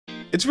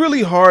It's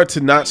really hard to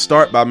not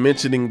start by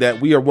mentioning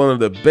that we are one of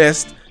the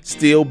best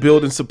steel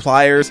building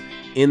suppliers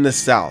in the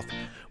South.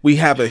 We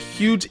have a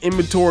huge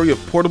inventory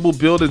of portable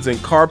buildings and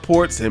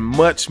carports and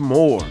much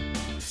more.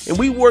 And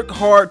we work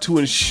hard to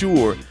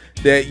ensure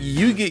that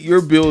you get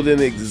your building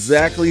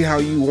exactly how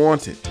you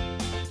want it.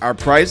 Our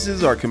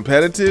prices are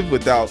competitive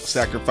without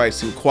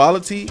sacrificing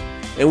quality,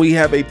 and we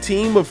have a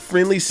team of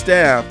friendly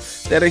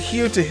staff that are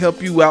here to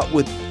help you out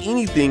with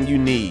anything you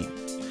need.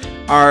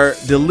 Our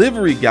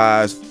delivery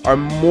guys are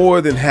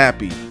more than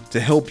happy to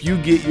help you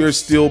get your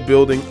steel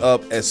building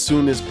up as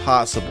soon as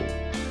possible.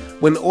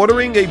 When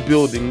ordering a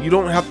building, you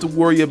don't have to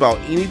worry about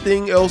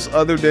anything else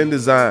other than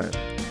design.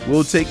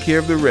 We'll take care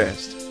of the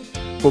rest.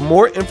 For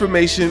more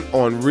information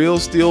on Real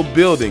Steel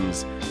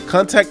Buildings,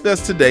 contact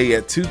us today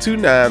at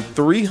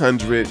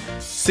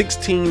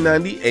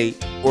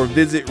 229-300-1698 or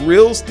visit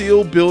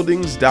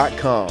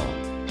realsteelbuildings.com.